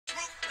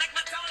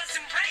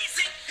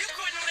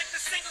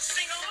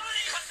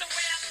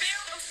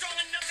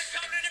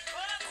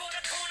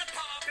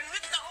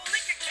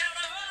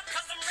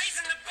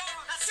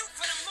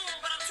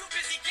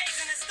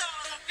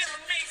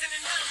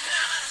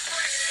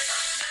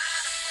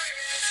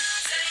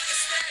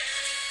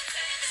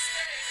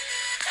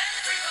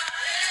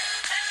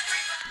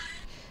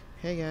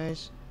Hey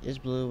guys, it's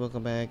Blue.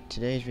 Welcome back.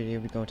 Today's video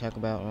we're gonna talk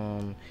about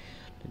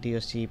the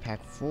DLC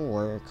Pack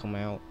 4 come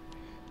out.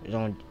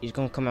 It's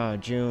gonna come out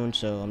in June,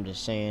 so I'm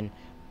just saying.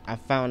 I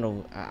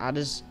think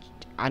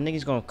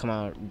it's gonna come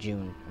out in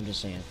June. I'm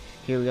just saying.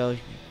 Here we go.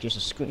 Just a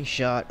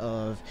screenshot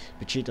of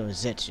Vegeta and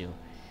Zetsu.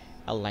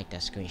 I like that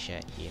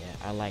screenshot. Yeah,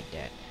 I like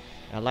that.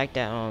 I like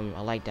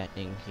that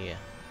thing. Yeah,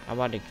 I'm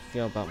about to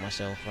feel about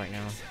myself right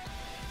now,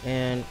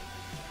 and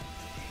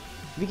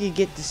we can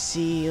get to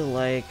see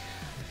like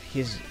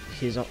his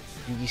you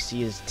can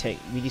see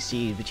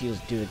Vegeta's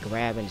do the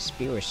grab and the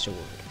spirit sword,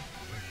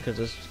 because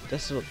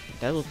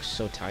that looks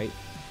so tight.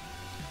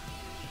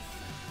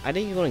 I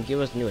think you're gonna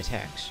give us new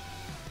attacks.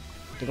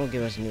 They're gonna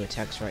give us new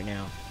attacks right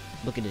now.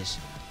 Look at this.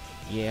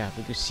 Yeah,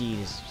 we can see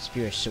his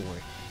spirit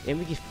sword, and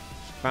we can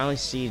finally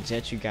see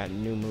Zetsu got a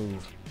new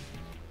move.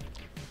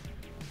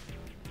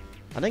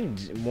 I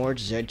think more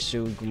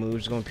Zetsu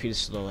moves gonna be pretty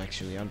slow.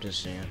 Actually, I'm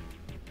just saying.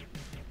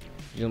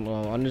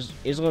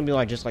 It's gonna be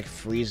like just like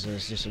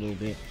Frieza's just a little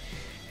bit.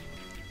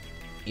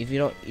 If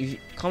you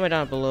comment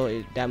down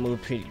below that move,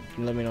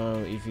 let me know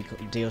if you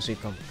DLC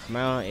come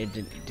out.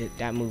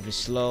 That move is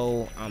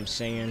slow. I'm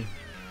saying.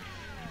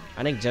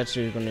 I think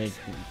Zetsu is gonna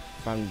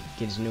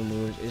get his new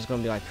moves. It's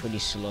gonna be like pretty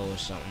slow or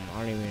something.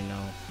 I don't even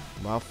know.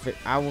 But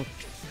I will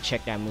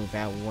check that move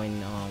out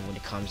when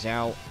it comes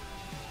out.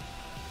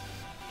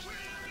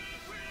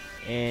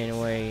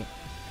 Anyway.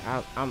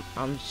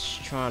 I'm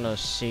just trying to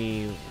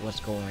see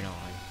what's going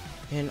on,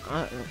 and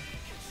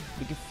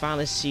we can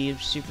finally see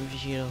Super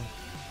Vegeta.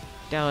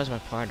 That was my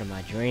part of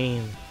my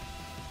dream.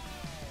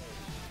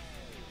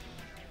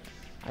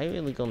 I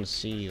really gonna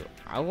see.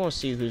 I want to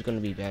see who's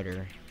gonna be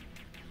better.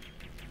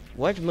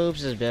 What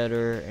moves is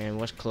better and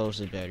what's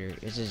close is better?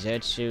 Is it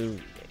Zetsu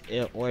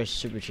or is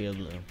Super Vegeta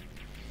Blue?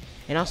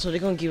 And also they're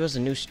gonna give us a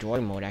new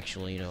story mode.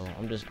 Actually, though,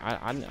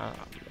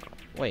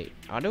 wait.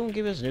 Are they gonna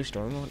give us a new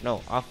story mode?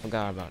 No, I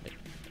forgot about it.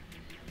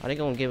 Are they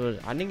gonna give us?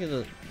 I think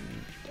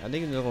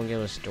they're gonna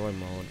give us story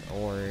mode.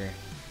 Or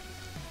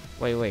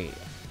wait.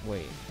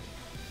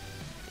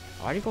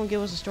 Are they gonna give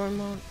us a story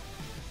mode?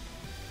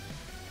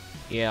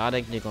 Yeah, I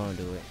think they're gonna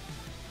do it.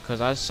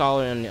 Cause I saw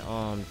it in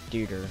the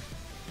theater.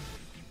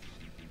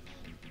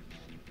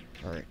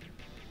 Alright.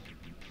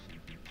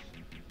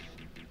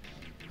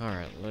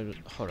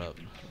 Hold up.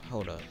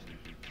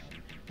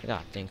 I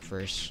gotta think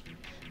first.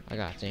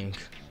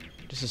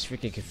 This is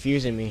freaking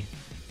confusing me.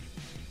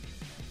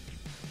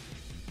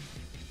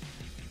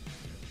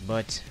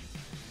 But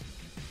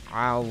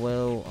I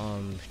will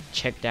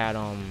check that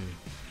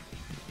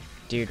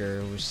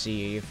theater. We'll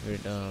see if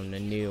it the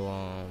new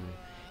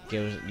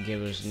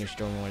give us a new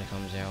story when it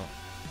comes out.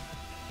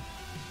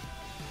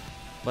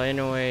 But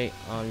anyway,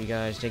 you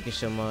guys, thank you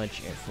so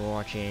much for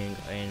watching,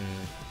 and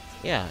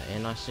yeah,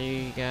 and I'll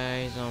see you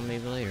guys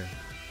maybe later.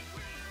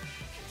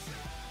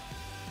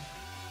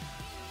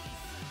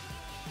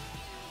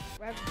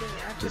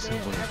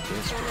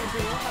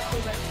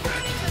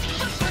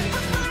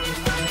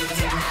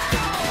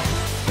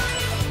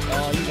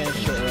 Oh, you guys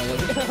show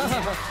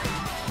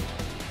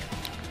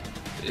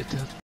early.